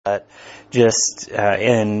just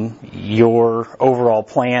in your overall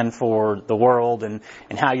plan for the world and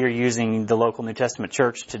how you're using the local New Testament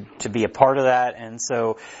church to be a part of that. And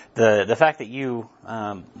so the fact that you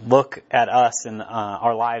look at us and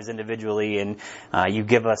our lives individually, and you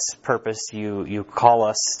give us purpose, you call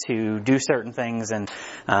us to do certain things, and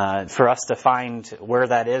for us to find where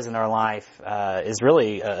that is in our life is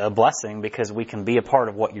really a blessing, because we can be a part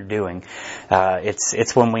of what you're doing.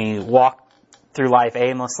 It's when we walk through life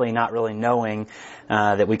aimlessly, not really knowing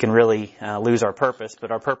that we can really lose our purpose, but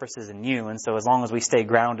our purpose is in you. And so as long as we stay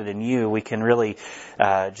grounded in you, we can really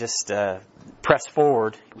just press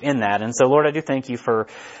forward in that. And so, Lord, I do thank you for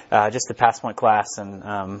just the Past Point class,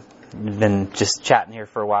 and been just chatting here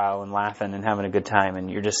for a while and laughing and having a good time, and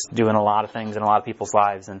you're just doing a lot of things in a lot of people's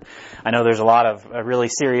lives. And I know there's a lot of really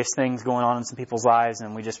serious things going on in some people's lives,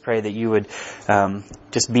 and we just pray that you would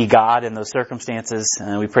just be God in those circumstances.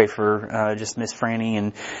 We pray for just Miss Franny,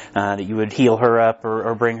 and that you would heal her up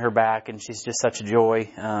or bring her back, and she's just such a joy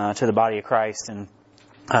to the body of Christ, and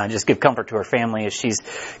just give comfort to her family as she's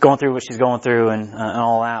going through what she's going through, and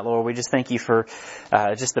all that. Lord, we just thank you for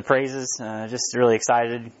just the praises. Just really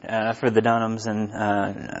excited for the Dunhams,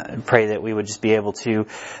 and pray that we would just be able to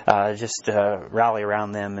just rally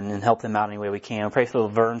around them and help them out any way we can. Pray for the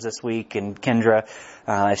Verns this week, and Kendra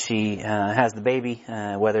as she has the baby,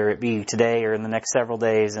 whether it be today or in the next several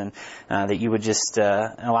days, and that you would just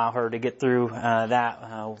allow her to get through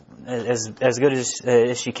that as good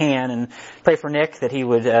as she can. And pray for Nick, that he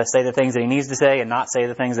would say the things that he needs to say and not say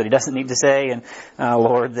the things that he doesn't need to say. And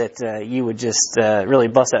Lord, that you would just really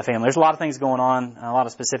bless that family. There's a lot of things going on, a lot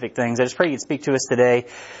of specific things. I just pray you'd speak to us today,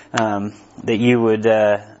 that you would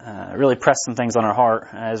really press some things on our heart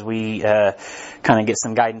as we kind of get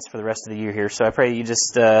some guidance for the rest of the year here. So I pray you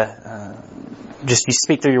just you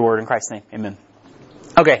speak through your word in Christ's name. Amen.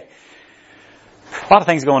 Okay. A lot of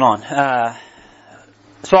things going on.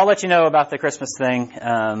 So I'll let you know about the Christmas thing.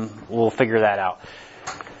 We'll figure that out.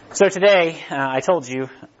 So today, I told you,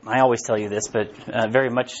 I always tell you this, but very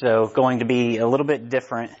much so, going to be a little bit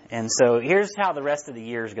different. And so here's how the rest of the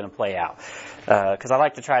year is going to play out. Because I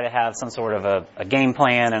like to try to have some sort of a game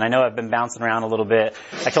plan, and I know I've been bouncing around a little bit.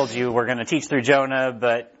 I told you we're going to teach through Jonah,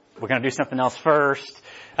 but we're going to do something else first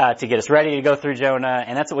to get us ready to go through Jonah,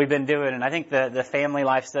 and that's what we've been doing. And I think the family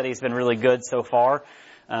life study has been really good so far.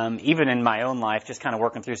 Even in my own life, just kind of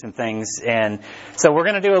working through some things. And so we're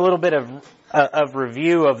going to do a little bit of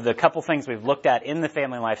review of the couple things we've looked at in the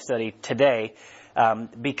family life study today,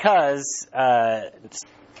 because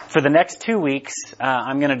for the next 2 weeks,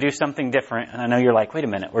 I'm going to do something different. And I know you're like, wait a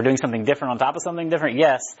minute, we're doing something different on top of something different?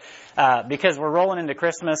 Yes, because we're rolling into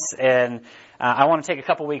Christmas, and I want to take a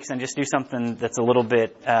couple weeks and just do something that's a little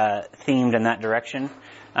bit themed in that direction.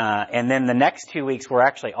 And then the next 2 weeks, we're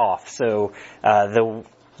actually off. So let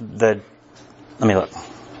me look.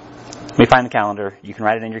 Let me find the calendar. You can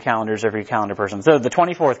write it in your calendars, every calendar person. So the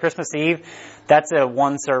 24th, Christmas Eve, that's a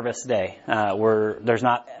one service day. There's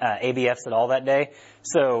not ABFs at all that day.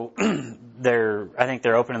 So I think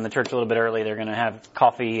they're opening the church a little bit early. They're going to have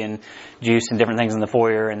coffee and juice and different things in the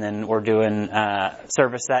foyer, and then we're doing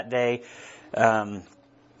service that day. And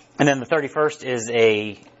then the 31st is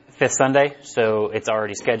a fifth Sunday, so it's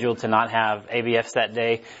already scheduled to not have ABFs that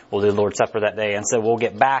day. We'll do Lord's Supper that day, and so we'll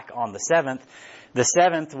get back on the 7th. The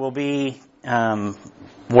 7th will be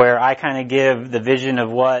where I kind of give the vision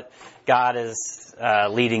of what God is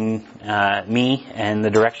leading me and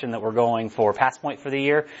the direction that we're going for Past Point for the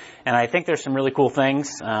year. And I think there's some really cool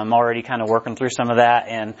things. I'm already kind of working through some of that,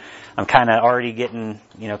 and I'm kind of already getting,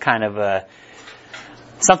 kind of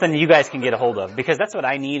something you guys can get a hold of, because that's what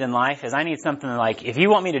I need in life. Is I need something like, if you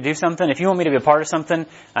want me to do something, if you want me to be a part of something,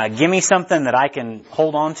 give me something that I can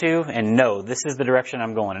hold on to and know this is the direction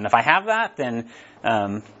I'm going. And if I have that, then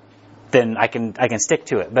I can stick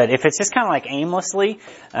to it. But if it's just kind of like aimlessly,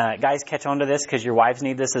 guys, catch on to this, because your wives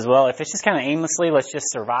need this as well. If it's just kind of aimlessly, let's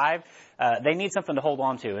just survive. They need something to hold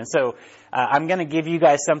on to. And so I'm going to give you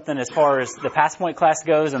guys something as far as the Past Point class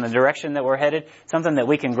goes and the direction that we're headed, something that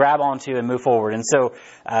we can grab onto and move forward. And so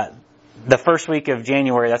the first week of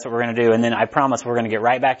January, that's what we're going to do. And then I promise we're going to get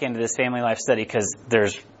right back into this family life study, because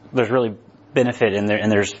there's really benefit in there,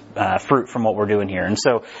 and there's fruit from what we're doing here. And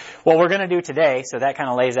so what we're going to do today, so that kind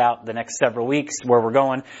of lays out the next several weeks where we're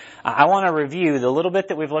going. I want to review the little bit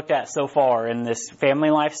that we've looked at so far in this family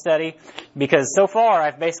life study, because so far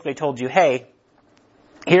I've basically told you, hey,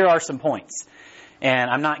 here are some points.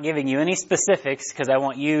 And I'm not giving you any specifics, because I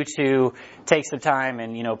want you to take some time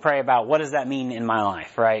and, pray about what does that mean in my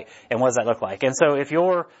life, right? And what does that look like? And so if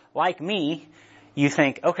you're like me, you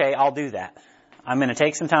think, okay, I'll do that. I'm going to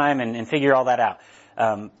take some time and figure all that out.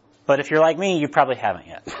 But if you're like me, you probably haven't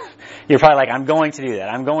yet. You're probably like, I'm going to do that.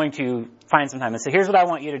 I'm going to find some time. And so here's what I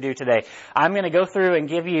want you to do today. I'm going to go through and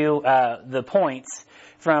give you the points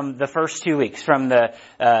from the first 2 weeks. From the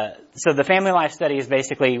so the family life study is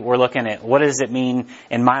basically, we're looking at what does it mean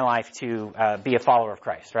in my life to be a follower of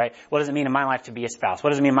Christ, right? What does it mean in my life to be a spouse?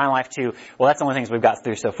 What does it mean in my life to, well, that's the only things we've got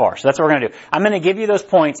through so far. So that's what we're going to do. I'm going to give you those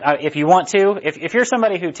points. If you want to, if you're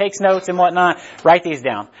somebody who takes notes and whatnot, write these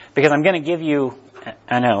down, because I'm going to give you,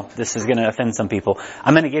 I know this is going to offend some people,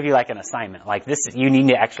 I'm going to give you like an assignment. Like this, you need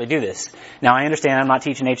to actually do this. Now I understand I'm not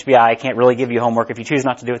teaching HBI. I can't really give you homework. If you choose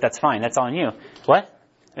not to do it, that's fine. That's on you. What?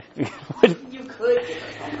 You could give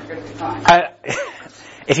us homework if it's fine.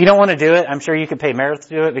 If you don't want to do it, I'm sure you could pay Meredith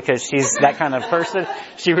to do it, because she's that kind of person.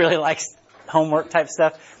 She really likes homework type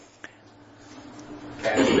stuff.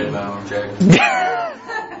 Cash bid my own check.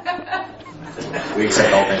 We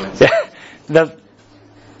accept all payments.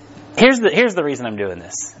 Here's the reason I'm doing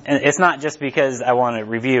this. And it's not just because I want to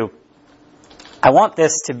review. I want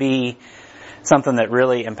this to be something that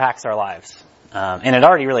really impacts our lives. And it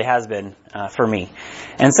already really has been for me.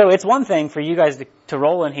 And so it's one thing for you guys to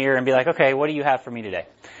roll in here and be like, okay, what do you have for me today?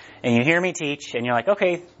 And you hear me teach, and you're like,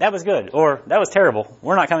 okay, that was good, or that was terrible,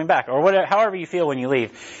 we're not coming back, or whatever, however you feel when you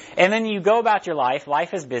leave. And then you go about your life.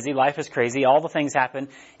 Life is busy, life is crazy, all the things happen,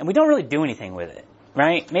 and we don't really do anything with it,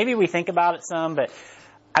 right? Maybe we think about it some, but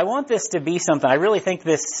I want this to be something, I really think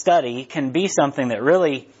this study can be something that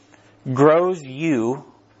really grows you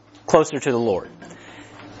closer to the Lord.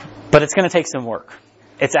 But it's going to take some work.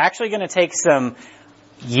 It's actually going to take some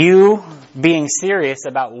you being serious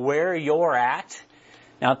about where you're at.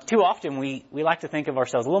 Now, too often we like to think of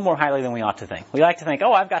ourselves a little more highly than we ought to think. We like to think,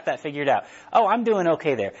 oh, I've got that figured out. Oh, I'm doing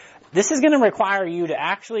okay there. This is going to require you to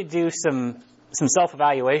actually do some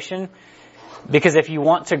self-evaluation, because if you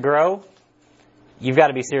want to grow, you've got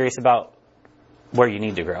to be serious about where you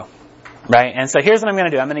need to grow. Right? And so here's what I'm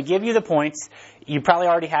going to do. I'm going to give you the points. You probably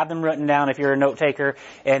already have them written down if you're a note taker.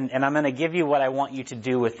 And I'm going to give you what I want you to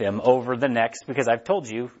do with them over the next, because I've told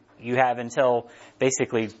you, you have until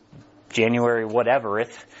basically January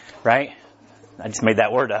whatevereth, right? I just made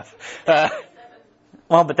that word up.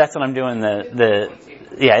 Well, but that's what I'm doing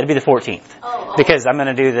yeah, it'll be the 14th. Because I'm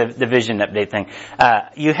going to do the vision update thing.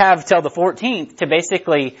 You have till the 14th to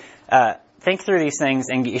basically, think through these things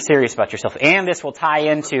and get serious about yourself. And this will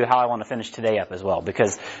tie into how I want to finish today up as well,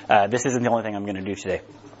 because this isn't the only thing I'm going to do today.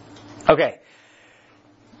 Okay.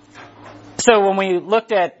 So when we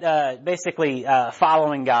looked at basically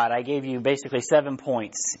following God, I gave you basically 7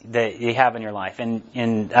 points that you have in your life. And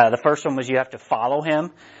the first one was you have to follow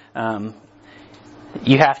Him.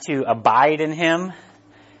 You have to abide in Him.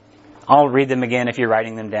 I'll read them again if you're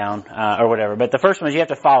writing them down or whatever. But the first one is you have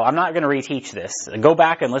to follow. I'm not going to reteach this. Go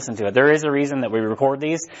back and listen to it. There is a reason that we record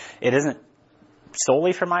these. It isn't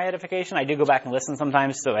solely for my edification. I do go back and listen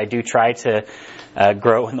sometimes, so I do try to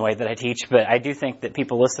grow in the way that I teach. But I do think that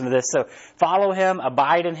people listen to this. So follow Him,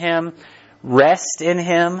 abide in Him, rest in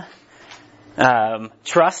Him,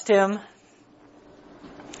 trust Him,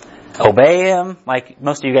 obey Him. Like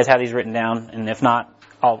most of you guys have these written down, and if not,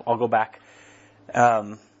 I'll go back.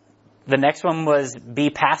 The next one was be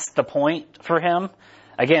past the point for Him.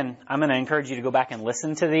 Again, I'm going to encourage you to go back and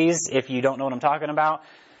listen to these if you don't know what I'm talking about.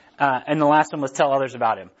 And the last one was tell others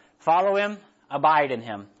about Him. Follow Him, abide in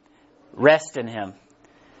Him, rest in Him,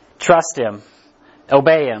 trust Him,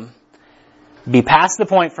 obey Him, be past the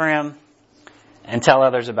point for Him, and tell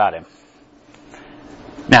others about Him.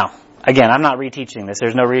 Now, again, I'm not reteaching this.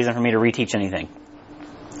 There's no reason for me to reteach anything,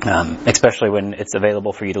 especially when it's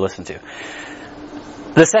available for you to listen to.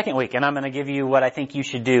 The second week, and I'm going to give you what I think you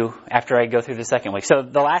should do after I go through the second week. So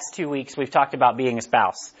the last 2 weeks, we've talked about being a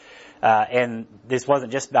spouse. And this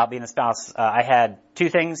wasn't just about being a spouse. I had 2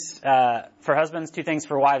 things for husbands, 2 things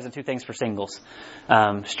for wives, and 2 things for singles.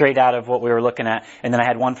 Straight out of what we were looking at. And then I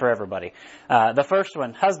had one for everybody. The first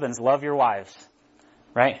one, husbands, love your wives.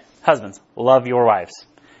 Right? Husbands, love your wives.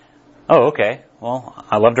 Oh, okay. Well,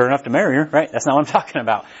 I loved her enough to marry her, right? That's not what I'm talking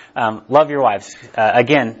about. Love your wives.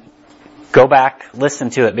 Again, go back, listen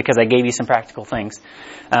to it, because I gave you some practical things.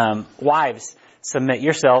 Wives, submit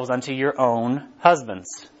yourselves unto your own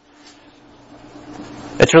husbands.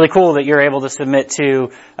 It's really cool that you're able to submit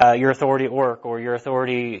to your authority at work, or your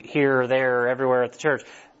authority here or there or everywhere at the church.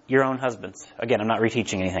 Your own husbands. Again, I'm not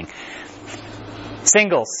reteaching anything.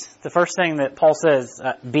 Singles, the first thing that Paul says,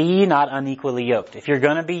 be not unequally yoked. If you're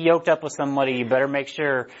going to be yoked up with somebody, you better make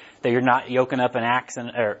sure that you're not yoking up an ass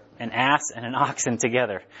and an oxen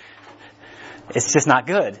together. It's just not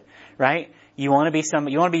good, right? You want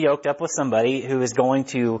to be yoked up with somebody who is going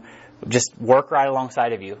to just work right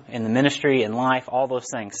alongside of you in the ministry, in life, all those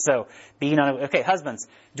things. So, okay, husbands,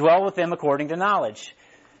 dwell with them according to knowledge.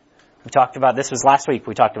 We talked about this was last week.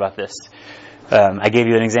 We talked about this. I gave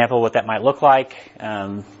you an example of what that might look like,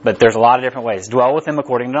 but there's a lot of different ways. Dwell with them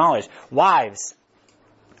according to knowledge. Wives,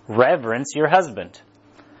 reverence your husband.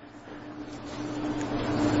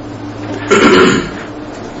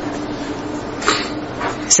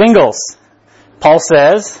 Singles, Paul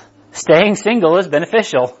says, staying single is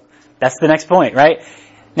beneficial. That's the next point, right?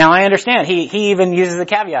 Now I understand, he even uses a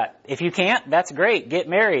caveat. If you can't, that's great. Get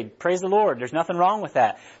married. Praise the Lord. There's nothing wrong with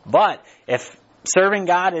that. But if serving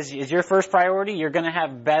God is your first priority, you're going to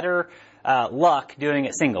have better luck doing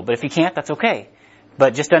it single. But if you can't, that's okay.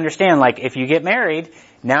 But just understand, like, if you get married,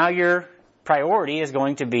 now your priority is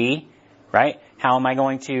going to be, right, how am I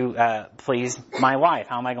going to please my wife?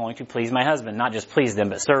 How am I going to please my husband? Not just please them,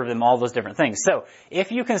 but serve them, all those different things. So,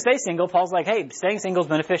 if you can stay single, Paul's like, hey, staying single is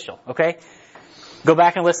beneficial, okay? Go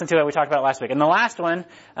back and listen to it. We talked about it last week. And the last one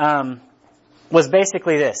was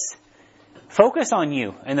basically this. Focus on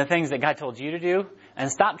you and the things that God told you to do,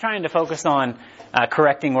 and stop trying to focus on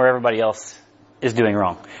correcting where everybody else is doing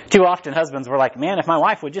wrong. Too often husbands were like, man, if my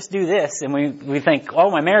wife would just do this, and we think,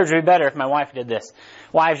 oh, my marriage would be better if my wife did this.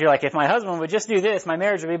 Wives, you're like, if my husband would just do this, my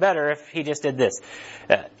marriage would be better if he just did this.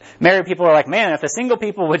 Married people are like, man, if the single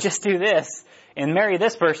people would just do this and marry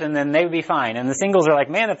this person, then they would be fine. And the singles are like,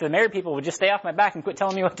 man, if the married people would just stay off my back and quit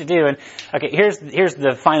telling me what to do. And okay, here's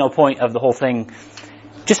the final point of the whole thing.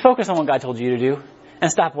 Just focus on what God told you to do and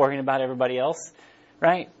stop worrying about everybody else,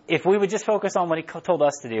 right? If we would just focus on what He told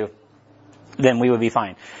us to do, then we would be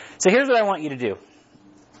fine. So here's what I want you to do.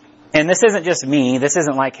 And this isn't just me. This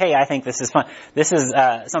isn't like, hey, I think this is fun. This is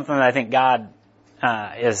something that I think God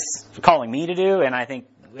is calling me to do, and I think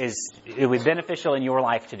it would be beneficial in your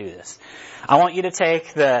life to do this. I want you to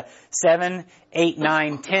take the 7, 8,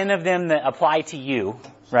 9, 10 of them that apply to you,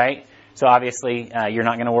 right? So obviously, you're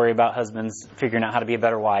not going to worry about husbands figuring out how to be a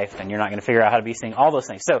better wife, and you're not going to figure out how to be single, all those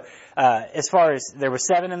things. So, as far as there were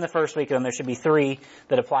 7 in the first week, and there should be 3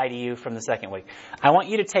 that apply to you from the second week. I want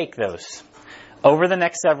you to take those over the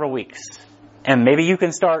next several weeks. And maybe you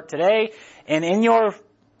can start today, and in your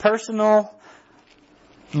personal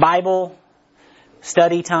Bible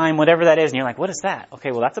study time, whatever that is, and you're like, what is that?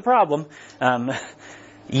 Okay, well, that's a problem.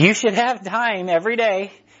 You should have time every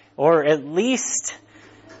day, or at least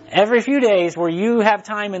every few days, where you have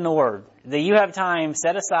time in the Word, that you have time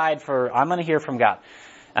set aside for, I'm going to hear from God.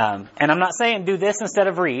 And I'm not saying do this instead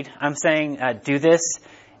of read. I'm saying do this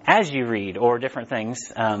as you read, or different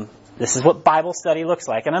things. This is what Bible study looks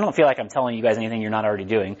like. And I don't feel like I'm telling you guys anything you're not already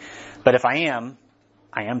doing. But if I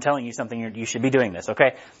am telling you something, you should be doing this,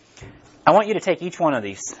 okay? I want you to take each one of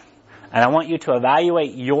these, and I want you to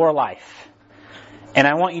evaluate your life. And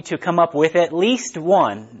I want you to come up with at least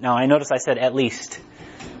one. Now, I notice I said at least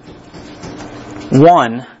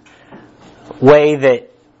one way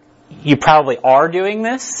that you probably are doing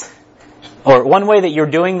this, or one way that you're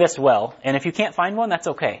doing this well. And if you can't find one, that's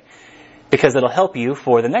okay, because it'll help you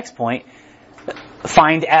for the next point.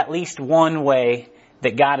 Find at least one way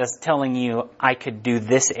that God is telling you, I could do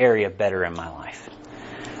this area better in my life.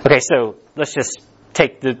 Okay, so let's just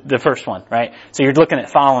take the first one, right? So you're looking at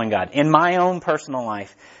following God. In my own personal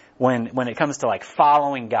life, when it comes to like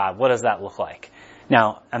following God, what does that look like?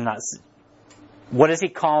 Now, what is He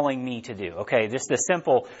calling me to do? Okay, just the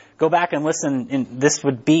simple, go back and listen, and this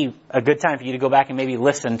would be a good time for you to go back and maybe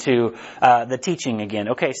listen to the teaching again.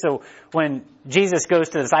 Okay, so when Jesus goes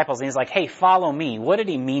to the disciples and He's like, hey, follow me, what did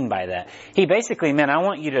He mean by that? He basically meant, I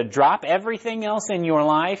want you to drop everything else in your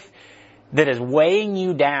life that is weighing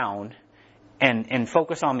you down and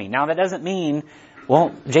focus on me. Now, that doesn't mean,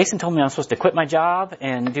 well, Jason told me I'm supposed to quit my job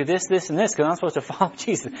and do this, this, and this because I'm supposed to follow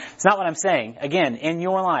Jesus. It's not what I'm saying. Again, in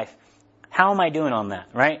your life, how am I doing on that,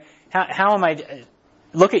 right? How am I,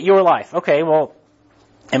 look at your life. Okay, well,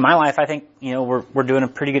 in my life, I think, we're doing a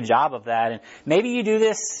pretty good job of that. And maybe you do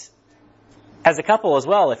this as a couple as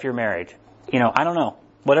well if you're married. I don't know.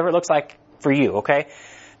 Whatever it looks like for you, okay?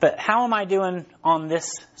 But how am I doing on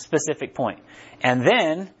this specific point? And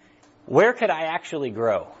then, where could I actually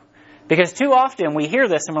grow? Because too often we hear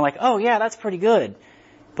this and we're like, oh yeah, that's pretty good.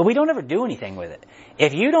 But we don't ever do anything with it.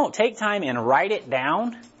 If you don't take time and write it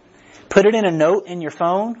down, put it in a note in your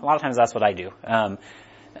phone, a lot of times that's what I do.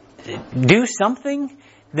 Do something,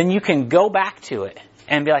 then you can go back to it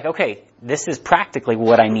and be like, okay, this is practically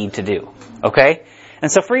what I need to do. Okay?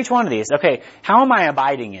 And so for each one of these, okay, how am I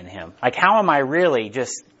abiding in Him? Like, how am I really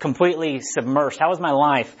just completely submersed? How is my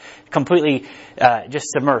life completely just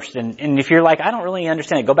submersed? And if you're like, I don't really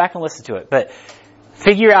understand it, go back and listen to it. But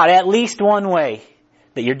figure out at least one way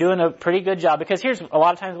that you're doing a pretty good job. Because here's a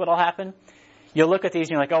lot of times what will happen. You'll look at these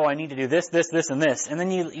and you're like, oh, I need to do this, this, this, and this. And then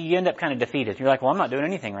you end up kind of defeated. You're like, well, I'm not doing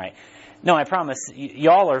anything right. No, I promise,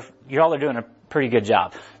 y'all are doing a pretty good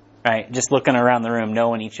job. Right? Just looking around the room,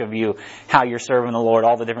 knowing each of you, how you're serving the Lord,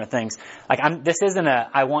 all the different things. This isn't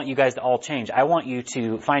I want you guys to all change. I want you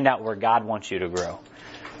to find out where God wants you to grow.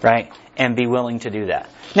 Right? And be willing to do that.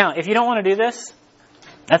 Now, if you don't want to do this,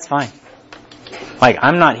 that's fine.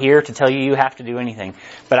 I'm not here to tell you have to do anything.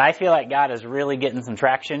 But I feel like God is really getting some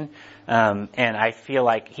traction. And I feel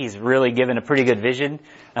like He's really given a pretty good vision,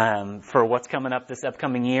 for what's coming up this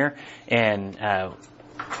upcoming year. And,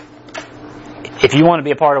 if you want to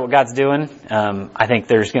be a part of what God's doing, I think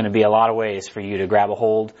there's going to be a lot of ways for you to grab a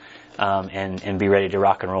hold, and be ready to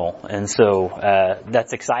rock and roll. And so,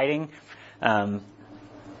 that's exciting.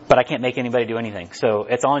 But I can't make anybody do anything. So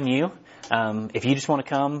it's on you. If you just want to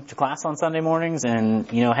come to class on Sunday mornings and,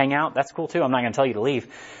 hang out, that's cool too. I'm not going to tell you to leave.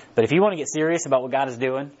 But if you want to get serious about what God is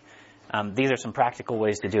doing, these are some practical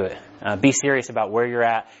ways to do it. Be serious about where you're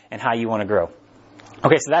at and how you want to grow.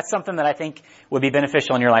 Okay, so that's something that I think would be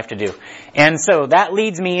beneficial in your life to do. And so that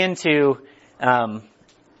leads me into the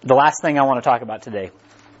last thing I want to talk about today.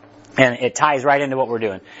 And it ties right into what we're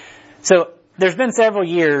doing. So there's been several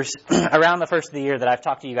years around the first of the year that I've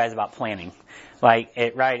talked to you guys about planning. Right,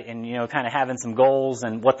 and kind of having some goals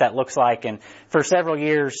and what that looks like. And for several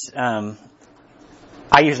years,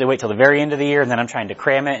 I usually wait till the very end of the year, and then I'm trying to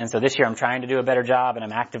cram it. And so this year I'm trying to do a better job, and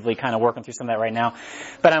I'm actively kind of working through some of that right now.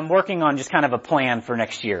 But I'm working on just kind of a plan for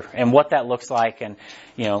next year and what that looks like. And,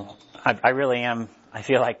 I really am, I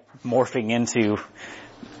feel like morphing into,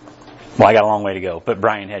 well, I got a long way to go, but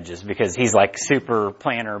Brian Hedges, because he's like super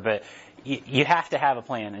planner, but you have to have a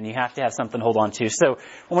plan and you have to have something to hold on to. So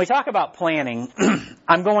when we talk about planning,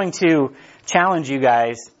 I'm going to challenge you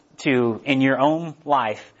guys to, in your own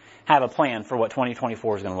life, have a plan for what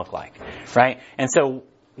 2024 is going to look like, right? And so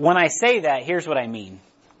when I say that, here's what I mean.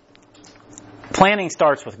 Planning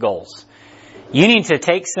starts with goals. You need to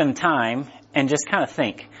take some time and just kind of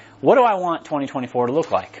think, what do I want 2024 to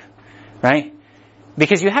look like, right?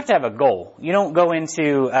 Because you have to have a goal. You don't go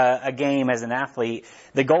into a game as an athlete.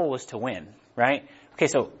 The goal is to win, right? Okay,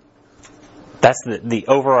 so that's the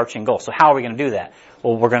overarching goal. So how are we going to do that?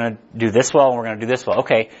 Well, we're going to do this well and we're going to do this well.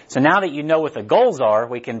 Okay, so now that you know what the goals are,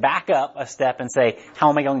 we can back up a step and say, how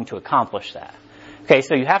am I going to accomplish that? Okay,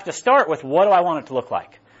 so you have to start with, what do I want it to look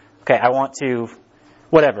like? Okay, I want to,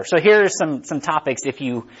 whatever. So here are some topics if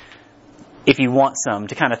you want some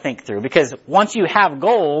to kind of think through. Because once you have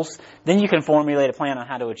goals, then you can formulate a plan on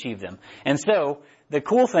how to achieve them. And so the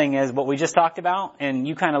cool thing is what we just talked about, and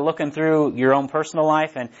you kind of looking through your own personal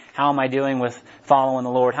life and how am I doing with following the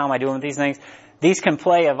Lord? How am I doing with these things? These can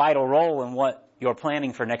play a vital role in what your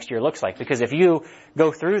planning for next year looks like. Because if you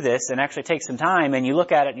go through this and actually take some time and you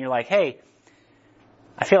look at it and you're like, hey,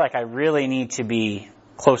 I feel like I really need to be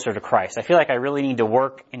closer to Christ. I feel like I really need to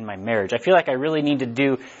work in my marriage. I feel like I really need to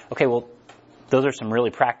do, okay, well, those are some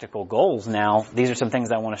really practical goals now. These are some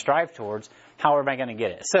things I want to strive towards. How am I going to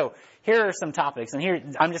get it? So here are some topics. And here,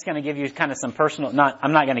 I'm just going to give you kind of some personal,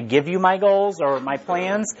 I'm not going to give you my goals or my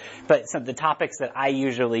plans, but some of the topics that I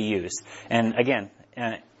usually use. And again,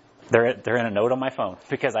 they're in a note on my phone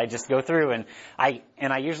because I just go through and I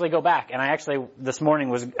usually go back. And I actually, this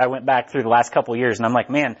morning I went back through the last couple of years and I'm like,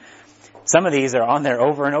 man, some of these are on there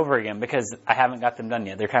over and over again because I haven't got them done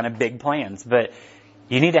yet. They're kind of big plans, but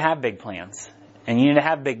you need to have big plans. And you need to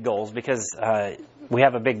have big goals because we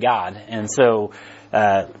have a big God. And so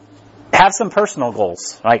have some personal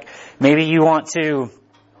goals. Like maybe you want to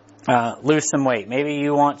lose some weight. Maybe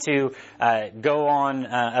you want to go on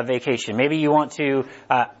a vacation. Maybe you want to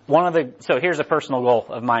so here's a personal goal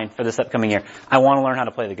of mine for this upcoming year. I want to learn how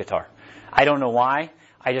to play the guitar. I don't know why.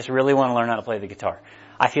 I just really want to learn how to play the guitar.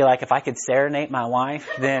 I feel like if I could serenade my wife,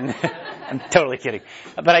 then I'm totally kidding.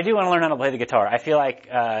 But I do want to learn how to play the guitar. I feel like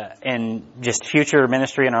in just future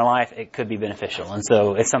ministry in our life, it could be beneficial. And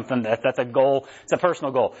so it's something that's a goal. It's a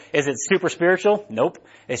personal goal. Is it super spiritual? Nope.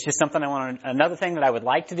 It's just something I want to, another thing that I would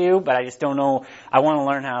like to do, but I just don't know. I want to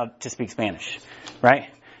learn how to speak Spanish,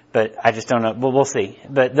 right? But I just don't know. Well, we'll see.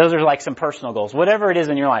 But those are like some personal goals. Whatever it is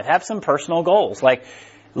in your life, have some personal goals. Like,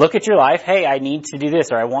 look at your life. Hey, I need to do this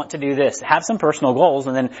or I want to do this. Have some personal goals.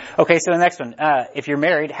 And then, okay, so the next one, if you're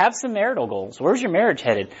married, have some marital goals. Where's your marriage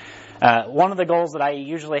headed? One of the goals that I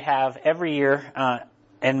usually have every year,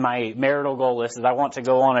 in my marital goal list is I want to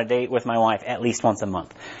go on a date with my wife at least once a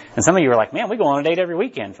month. And some of you are like, man, we go on a date every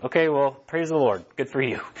weekend. Okay, well, praise the Lord. Good for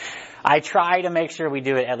you. I try to make sure we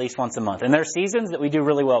do it at least once a month. And there's seasons that we do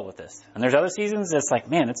really well with this. And there's other seasons that's like,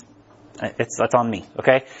 man, that's on me,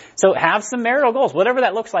 okay? So have some marital goals, whatever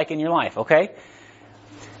that looks like in your life, okay?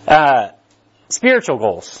 Spiritual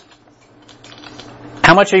goals.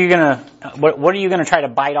 How much are you what are you gonna try to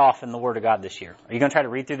bite off in the Word of God this year? Are you gonna try to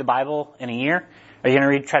read through the Bible in a year? Are you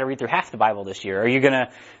gonna try to read through half the Bible this year? Are you gonna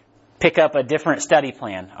pick up a different study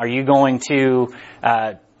plan? Are you going to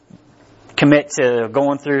commit to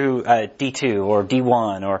going through D2 or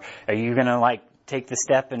D1, or are you gonna take the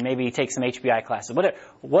step and maybe take some HBI classes?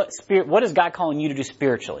 What is God calling you to do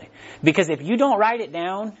spiritually? Because if you don't write it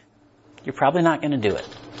down, you're probably not going to do it.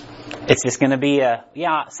 It's just going to be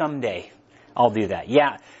someday I'll do that.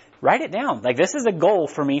 Yeah, write it down. This is a goal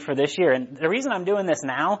for me for this year. And the reason I'm doing this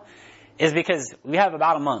now is because we have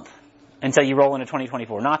about a month until you roll into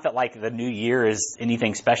 2024. Not that the new year is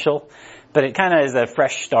anything special, but it kind of is a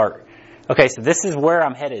fresh start. Okay, so this is where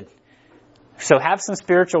I'm headed. So have some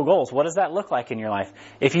spiritual goals. What does that look like in your life?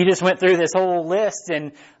 If you just went through this whole list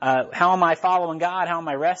and how am I following God? How am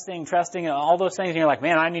I resting, trusting, and all those things, and you're like,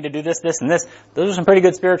 man, I need to do this, this, and this. Those are some pretty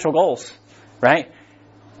good spiritual goals, right?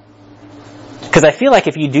 Because I feel like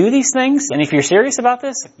if you do these things, and if you're serious about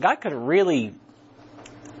this, God could really,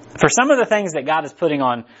 for some of the things that God is putting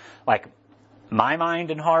on my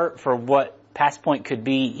mind and heart for what Past Point could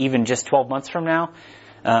be even just 12 months from now,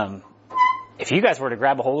 if you guys were to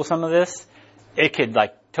grab a hold of some of this, it could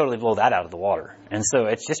totally blow that out of the water. And so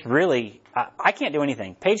it's just really, I can't do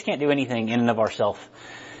anything. Paige can't do anything in and of ourselves.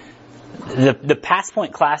 The Past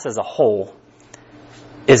Point class as a whole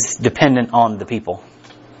is dependent on the people.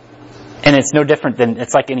 And it's no different than,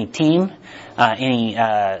 it's like any team,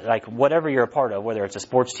 whatever you're a part of, whether it's a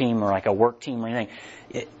sports team or a work team or anything,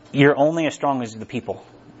 you're only as strong as the people.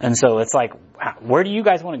 And so it's where do you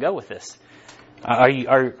guys want to go with this? Are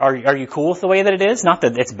you cool with the way that it is? Not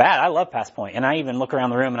that it's bad. I love Past Point, and I even look around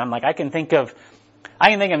the room and I'm I can think of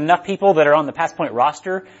enough people that are on the Past Point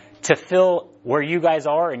roster to fill where you guys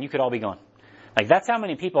are, and you could all be gone. That's how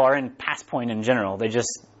many people are in Past Point in general. They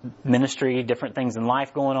just ministry, different things in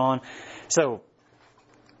life going on. So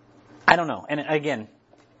I don't know. And again,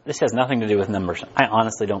 this has nothing to do with numbers. I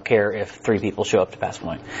honestly don't care if 3 people show up to Past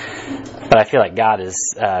Point. But I feel like God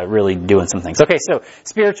is really doing some things. Okay, so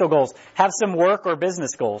spiritual goals. Have some work or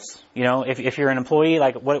business goals. If you're an employee,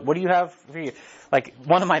 what do you have for you?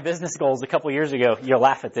 One of my business goals a couple years ago, you'll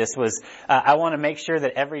laugh at this, was I want to make sure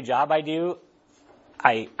that every job I do,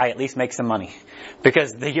 I at least make some money.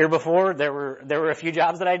 Because the year before, there were a few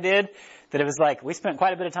jobs that I did that it was we spent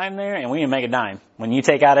quite a bit of time there and we didn't make a dime. When you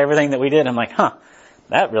take out everything that we did, I'm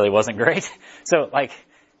that really wasn't great. So,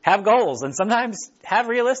 have goals, and sometimes have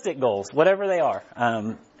realistic goals, whatever they are.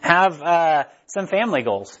 Have some family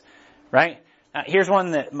goals, right? Here's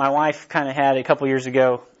one that my wife kind of had a couple years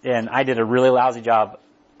ago, and I did a really lousy job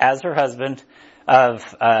as her husband of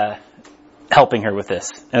helping her with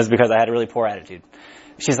this. And it was because I had a really poor attitude.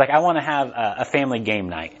 She's I want to have a family game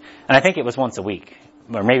night. And I think it was once a week.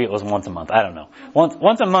 Or maybe it was once a month. I don't know.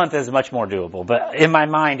 Once a month is much more doable. But in my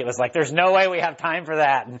mind, it was there's no way we have time for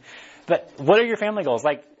that. But what are your family goals?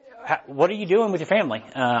 What are you doing with your family?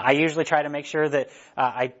 I usually try to make sure that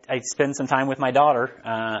I spend some time with my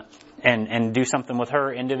daughter and do something with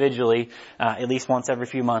her individually at least once every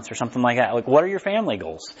few months or something like that. What are your family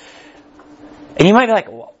goals? And you might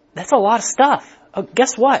be well, that's a lot of stuff. Oh,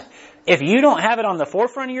 guess what? If you don't have it on the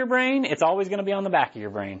forefront of your brain, it's always going to be on the back of your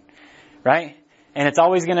brain, right? And it's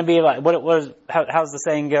always going to be what it was. How's the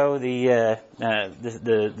saying go?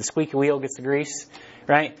 The squeaky wheel gets the grease,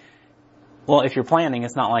 right? Well, if you're planning,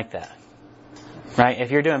 it's not like that, right?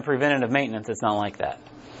 If you're doing preventative maintenance, it's not like that.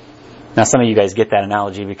 Now, some of you guys get that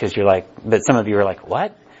analogy because you're but some of you are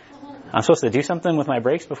what? I'm supposed to do something with my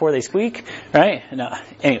brakes before they squeak, right? No.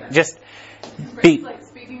 Anyway, just be.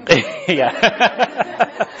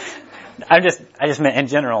 Yeah. I just meant in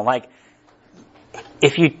general,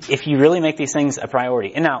 if you really make these things a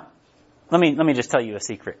priority. And now, let me just tell you a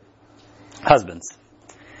secret. Husbands,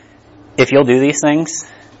 if you'll do these things,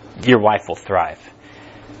 your wife will thrive.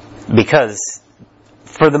 Because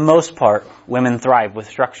for the most part, women thrive with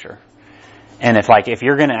structure. And if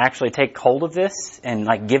you're going to actually take hold of this and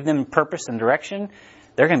give them purpose and direction,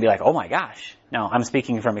 they're going to be oh my gosh. Now, I'm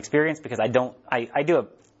speaking from experience because I do a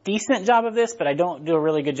decent job of this, but I don't do a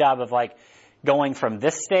really good job of going from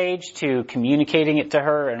this stage to communicating it to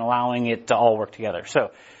her and allowing it to all work together.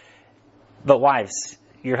 So, but wives,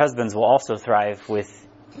 your husbands will also thrive with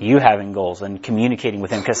you having goals and communicating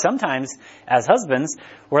with them. Because sometimes as husbands,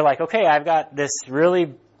 we're okay, I've got this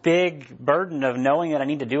really big burden of knowing that I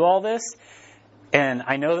need to do all this. And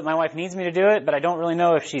I know that my wife needs me to do it, but I don't really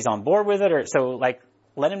know if she's on board with it. Or so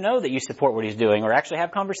let him know that you support what he's doing, or actually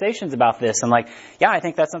have conversations about this. And yeah, I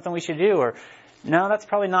think that's something we should do. Or no, that's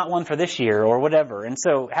probably not one for this year, or whatever. And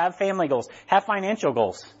so have family goals, have financial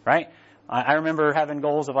goals, right? I remember having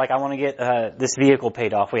goals of like, I want to get this vehicle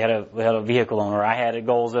paid off. We had a vehicle owner. I had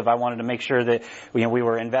goals of I wanted to make sure that we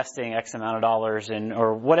were investing X amount of dollars in,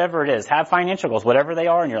 or whatever it is. Have financial goals, whatever they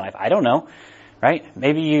are in your life. I don't know, right?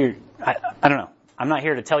 Maybe I don't know. I'm not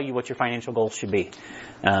here to tell you what your financial goals should be.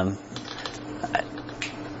 This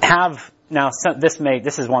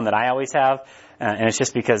is one that I always have. And it's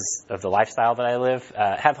just because of the lifestyle that I live.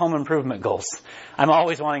 Have home improvement goals. I'm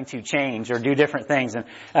always wanting to change or do different things. And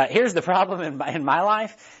here's the problem in my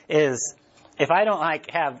life is if I don't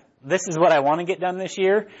have, this is what I want to get done this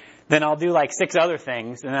year, then I'll do 6 other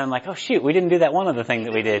things. And then I'm like, oh shoot, we didn't do that one other thing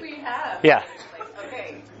that we did. We have. Yeah.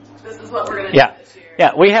 Okay, this is what we're going to do this year.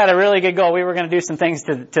 Yeah, we had a really good goal. We were going to do some things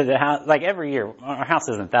to the house, every year. Our house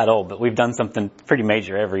isn't that old, but we've done something pretty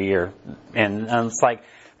major every year. And it's like,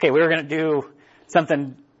 okay, we were going to do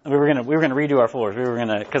something. We were going to redo our floors.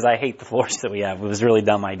 Because I hate the floors that we have. It was a really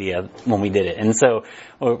dumb idea when we did it. And so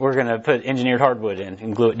we're going to put engineered hardwood in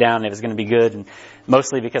and glue it down. It was going to be good. And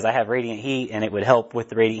mostly because I have radiant heat and it would help with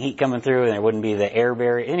the radiant heat coming through and there wouldn't be the air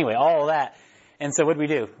barrier. Anyway, all of that. And so what did we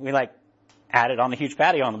do? We added on a huge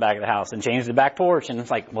patio on the back of the house and changed the back porch. And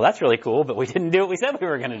it's like, well, that's really cool, but we didn't do what we said we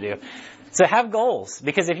were going to do. So have goals.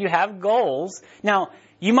 Because if you have goals, now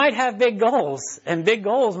you might have big goals and big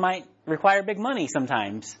goals might require big money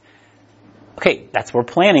sometimes. Okay, that's where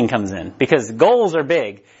planning comes in because goals are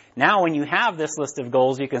big. Now when you have this list of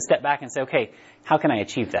goals, you can step back and say, okay, how can I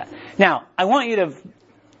achieve that? Now, I want you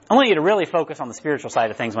to really focus on the spiritual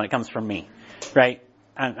side of things when it comes from me, right?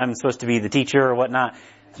 I'm supposed to be the teacher or whatnot.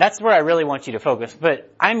 That's where I really want you to focus. But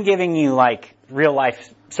I'm giving you real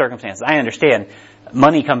life circumstances. I understand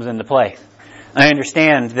money comes into play. I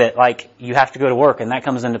understand that you have to go to work and that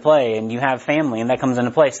comes into play and you have family and that comes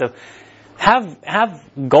into play. So have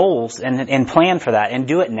goals and plan for that and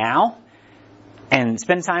do it now and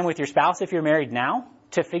spend time with your spouse if you're married now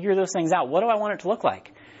to figure those things out. What do I want it to look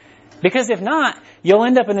like? Because if not, you'll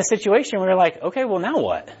end up in a situation where you're like, okay, well now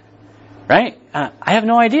what? Right? I have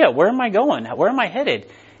no idea. Where am I going? Where am I headed?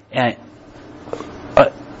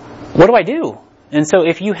 What do I do? And so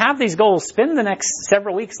if you have these goals, spend the next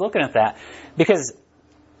several weeks looking at that because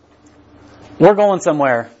we're going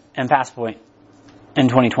somewhere in Pass Point in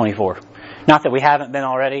 2024. Not that we haven't been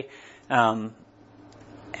already. And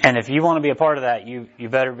if you want to be a part of that, you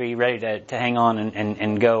better be ready to hang on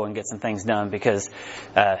and go and get some things done because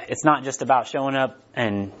it's not just about showing up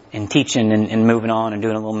and teaching and moving on and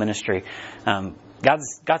doing a little ministry.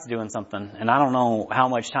 God's doing something. And I don't know how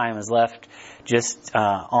much time is left just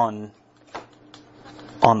on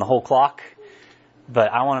the whole clock,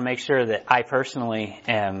 but I want to make sure that I personally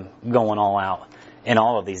am going all out in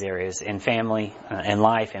all of these areas, in family, in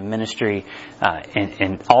life, in ministry,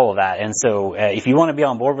 and all of that. And so if you want to be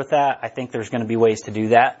on board with that, I think there's going to be ways to do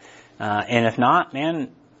that. And if not,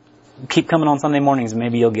 man, keep coming on Sunday mornings and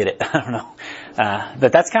maybe you'll get it. I don't know.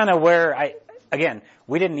 But that's kind of where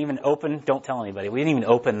we didn't even open, don't tell anybody, we didn't even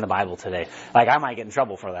open the Bible today. I might get in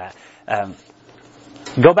trouble for that.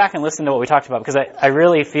 Go back and listen to what we talked about because I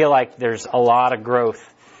really feel like there's a lot of growth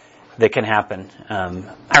that can happen.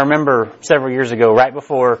 I remember several years ago, right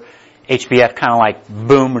before HBF kind of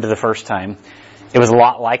boomed the first time, it was a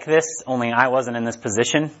lot like this, only I wasn't in this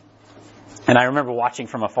position. And I remember watching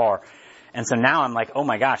from afar. And so now I'm like, oh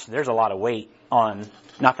my gosh, there's a lot of weight on,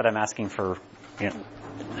 not that I'm asking for,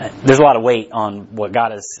 there's a lot of weight on what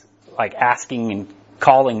God is asking and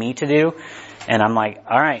calling me to do. And I'm like,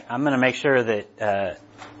 all right, I'm going to make sure that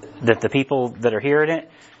the people that are hearing it,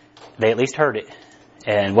 they at least heard it.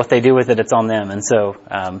 And what they do with it, it's on them. And so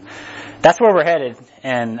that's where we're headed.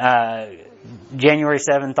 And January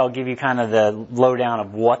 7th, I'll give you kind of the lowdown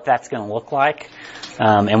of what that's going to look like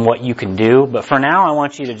and what you can do. But for now, I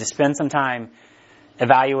want you to just spend some time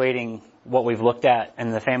evaluating what we've looked at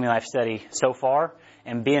in the Family Life Study so far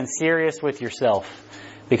and being serious with yourself.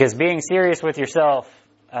 Because being serious with yourself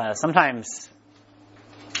sometimes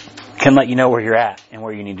can let you know where you're at and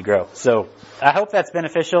where you need to grow. So I hope that's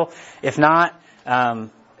beneficial. If not,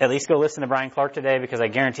 at least go listen to Brian Clark today because I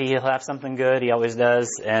guarantee he'll have something good. He always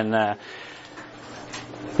does. And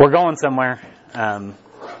we're going somewhere.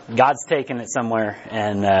 God's taking it somewhere.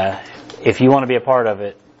 And if you want to be a part of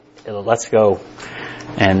it, let's go.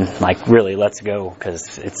 And really, let's go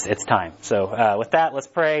because it's time. So with that, let's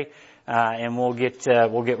pray. And we'll get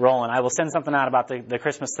rolling. I will send something out about the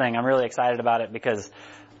Christmas thing. I'm really excited about it because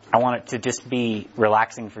I want it to just be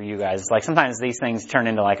relaxing for you guys. Sometimes these things turn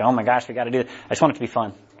into oh my gosh, we got to do it. I just want it to be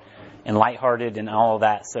fun and lighthearted and all of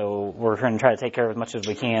that. So we're going to try to take care of as much as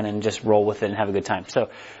we can and just roll with it and have a good time. So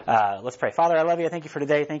let's pray. Father, I love you. I thank you for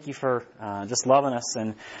today. Thank you for just loving us.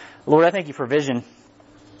 And Lord, I thank you for vision.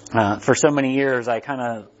 For so many years, I kind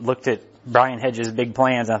of looked at Brian Hedges' big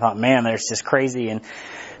plans. I thought, man, that's just crazy. And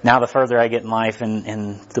now the further I get in life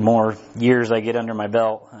and the more years I get under my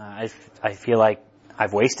belt, I feel like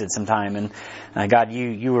I've wasted some time. And God,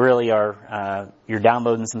 you really are, you're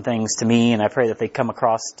downloading some things to me, and I pray that they come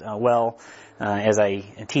across well as I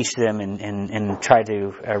teach them and try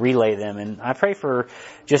to relay them. And I pray for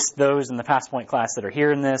just those in the Past Point class that are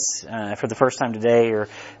hearing this for the first time today, or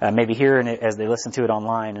maybe hearing it as they listen to it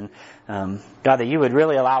online. And God, that you would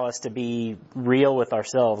really allow us to be real with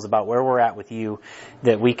ourselves about where we're at with you,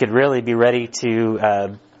 that we could really be ready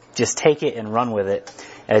to just take it and run with it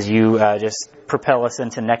as you just propel us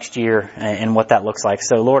into next year and what that looks like.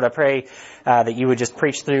 So, Lord, I pray that you would just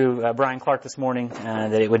preach through Brian Clark this morning,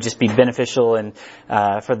 that it would just be beneficial and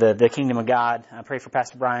for the kingdom of God. I pray for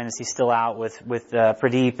Pastor Brian as he's still out with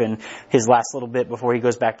Pradeep and his last little bit before he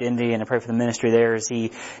goes back to Indy, and I pray for the ministry there as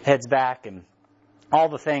he heads back, and all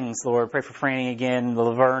the things, Lord. Pray for Franny again, the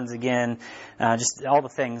Lavernes again, just all the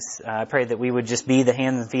things. I pray that we would just be the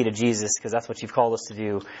hands and feet of Jesus, because that's what you've called us to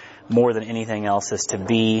do more than anything else, is to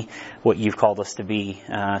be what you've called us to be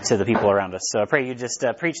to the people around us. So I pray you just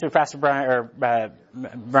preach through Pastor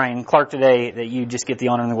Brian Clark today, that you just get the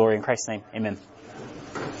honor and the glory in Christ's name. Amen.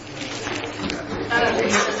 Did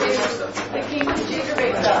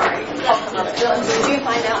you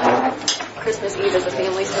find out Christmas Eve is a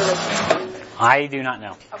family service? I do not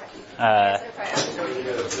know.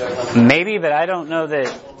 Maybe, but I don't know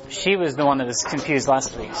that she was the one that was confused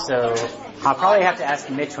last week. So I'll probably have to ask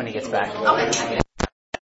Mitch when he gets back. I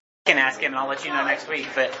can ask him, and I'll let you know next week.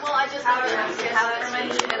 But Well, I just have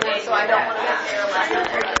information, so I don't want to get there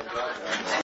last.